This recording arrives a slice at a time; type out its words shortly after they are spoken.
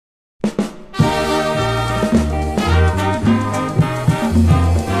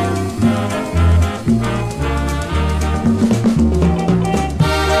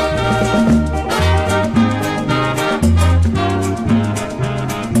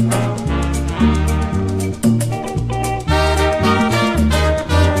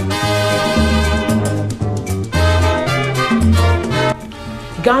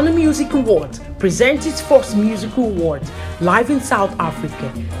Music Awards presents its first musical awards live in South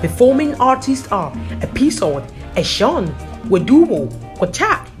Africa. Performing artists are Episode, Eshawn, Wadumo,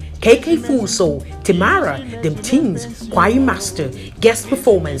 Kwatak, KK Full Soul, Timara, Them Things, Choir Master, Guest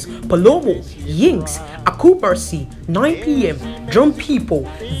Performance, Palomo, Yinks, Akubarsi, 9 p.m, Drum People,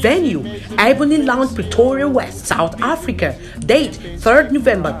 Venue, Ebony Lounge, Pretoria West, South Africa. Date 3rd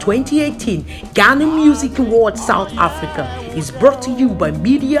November 2018, Ghana Music Awards South Africa is brought to you by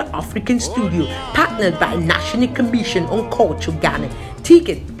Media African Studio, partnered by National Commission on Culture Ghana.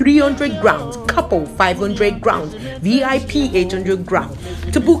 Ticket 300 grounds, couple 500 grounds, VIP 800 grounds.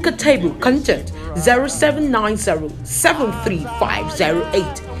 To book a table, contact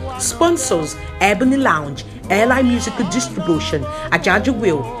 0790-73508. Sponsors: Ebony Lounge, Airline Musical Distribution, Ajaja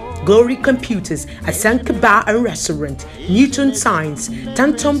Will, Glory Computers, Asanka Bar and Restaurant, Newton Science,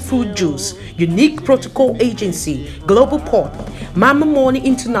 Tantum Food Juice, Unique Protocol Agency, Global Port, Mama Money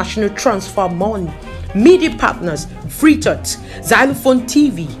International Transfer Money. Media partners: Freetot, Xylophone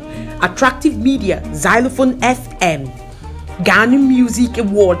TV, Attractive Media, Xylophone FM. Ghana Music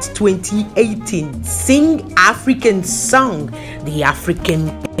Awards 2018. Sing African Song, the African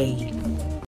Way.